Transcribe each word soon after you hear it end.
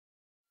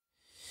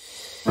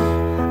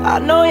I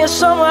know you're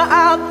somewhere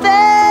out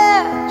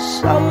there,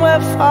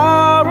 somewhere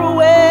far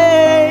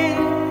away.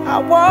 I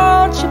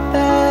want you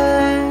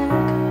back,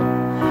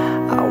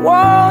 I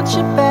want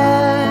you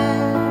back.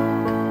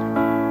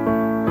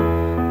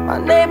 My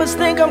neighbors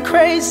think I'm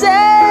crazy,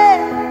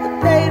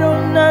 but they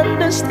don't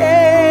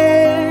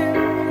understand.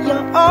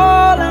 You're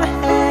all I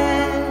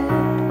had,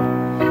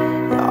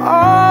 you're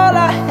all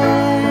I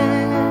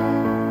had.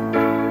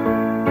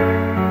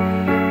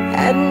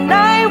 At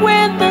night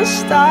when the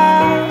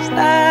stars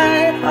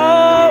light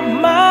up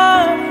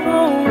my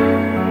room,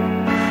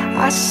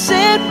 I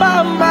sit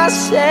by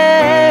myself,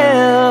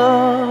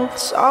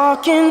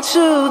 talking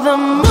to the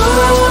moon,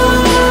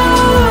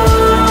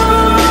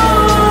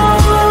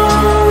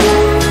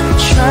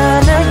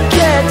 trying to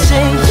get to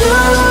you.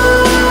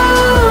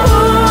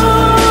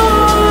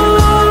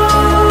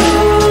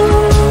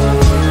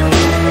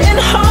 In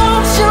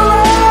hopes you're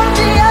on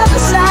the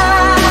other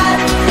side,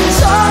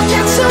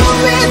 talking to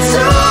me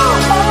too.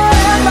 Or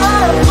am I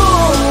a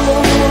fool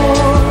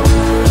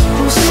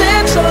who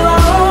sits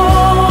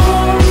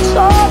alone,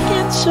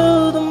 talking to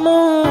the moon?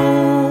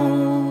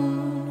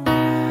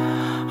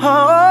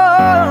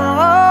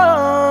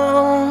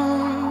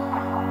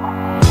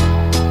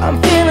 I'm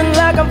feeling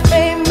like I'm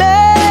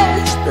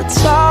famous, the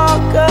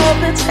talk of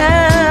the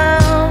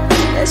town.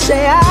 They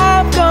say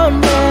I've gone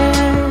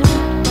mad,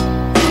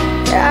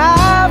 yeah,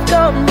 I've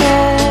gone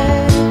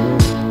mad.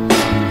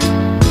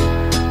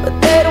 But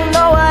they don't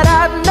know what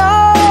I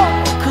know,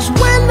 'cause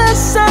when the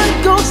sun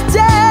goes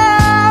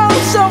down,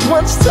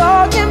 someone's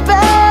talking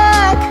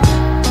back.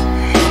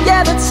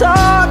 Yeah, they're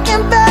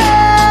talking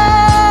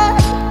back.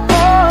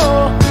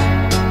 Oh,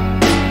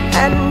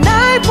 at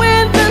night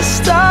when the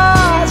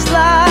stars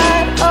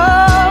light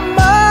up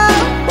my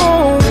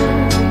room,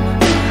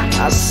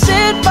 I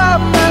sit by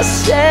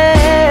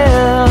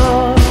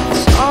myself,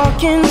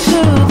 talking to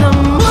the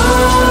moon,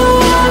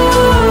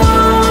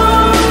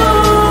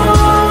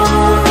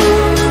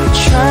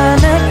 trying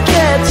to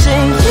get to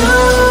you.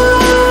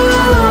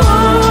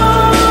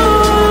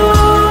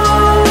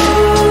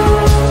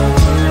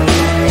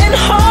 In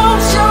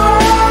hopes you're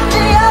on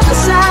the other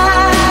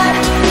side,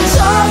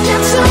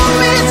 talking to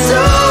me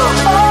too.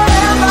 Or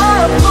am I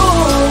a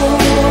fool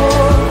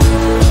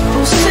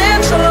who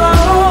sits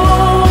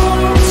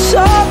alone,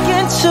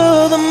 talking to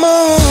the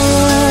moon?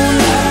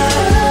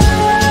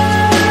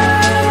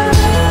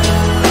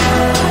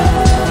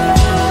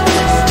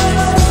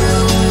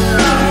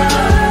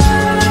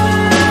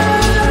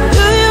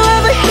 Do you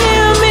ever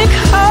hear me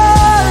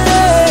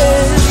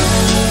calling?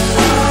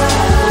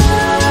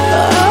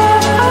 Oh,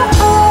 oh,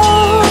 oh,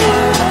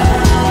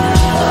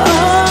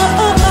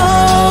 oh,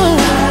 oh.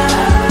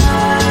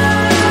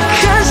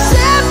 'Cause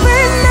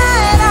every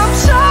night I'm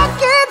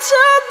talking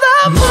to the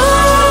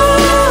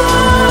moon,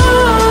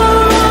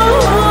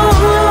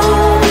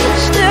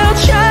 still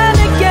trying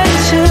to get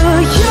to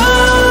you.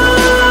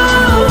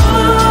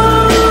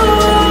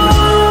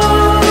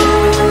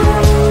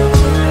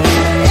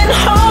 In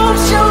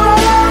hopes you're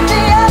on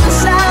the other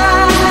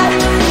side,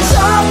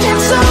 talking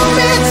to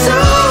me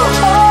too.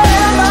 Or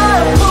am I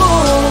a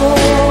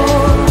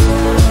fool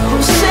who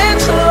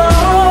sits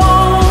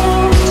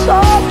alone,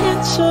 talking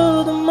to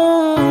the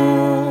moon?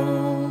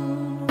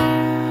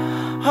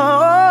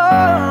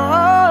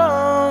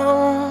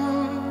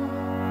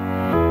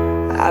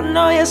 I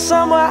know you're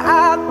somewhere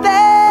out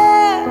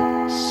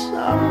there,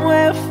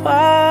 somewhere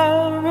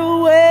far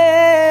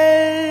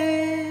away.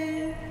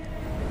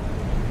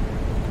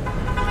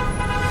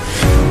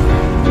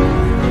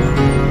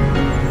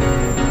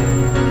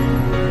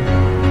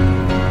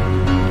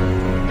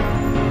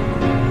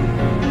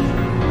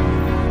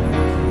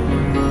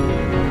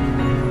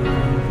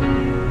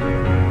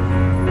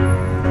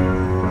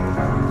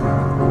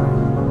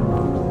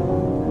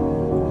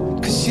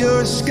 Cause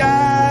you're a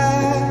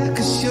sky,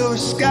 cause you're a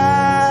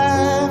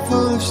sky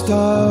full of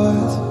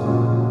stars.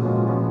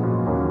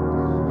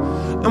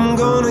 I'm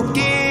gonna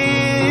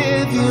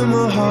give you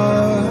my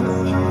heart.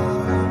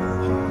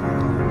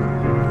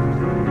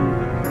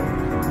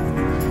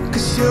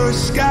 Cause you're a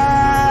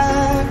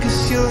sky, cause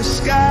you're a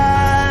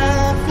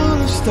sky full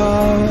of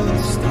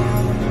stars.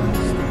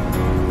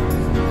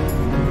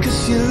 Cause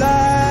you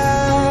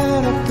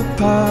light up the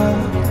park.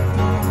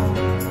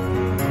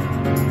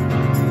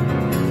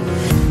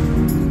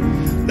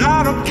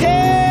 I don't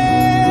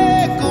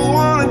care, go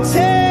on and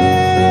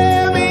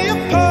tear me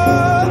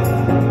apart.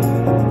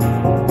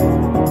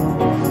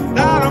 I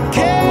don't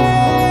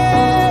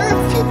care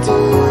if you do.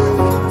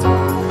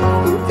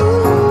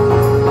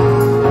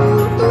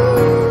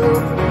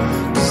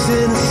 Cause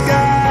in the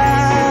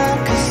sky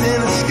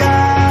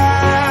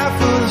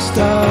full of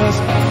stars,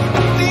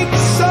 I think I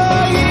saw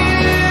you.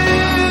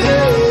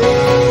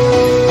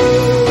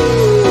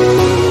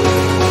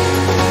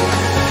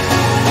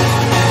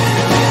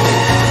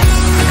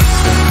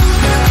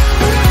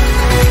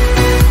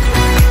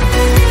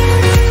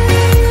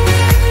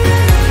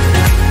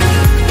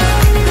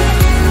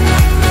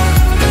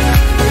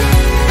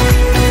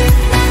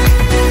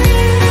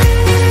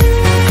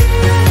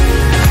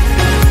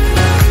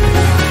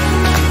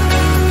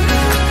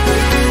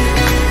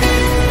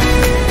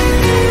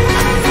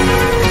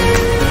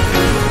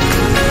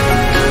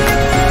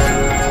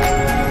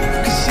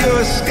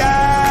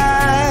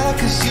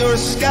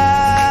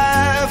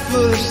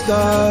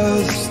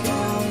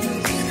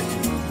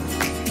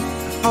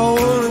 I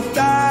wanna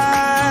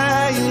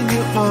die in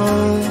your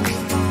arms.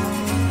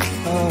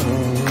 Oh,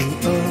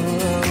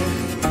 oh.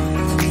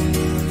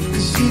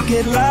 'Cause you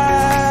get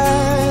lost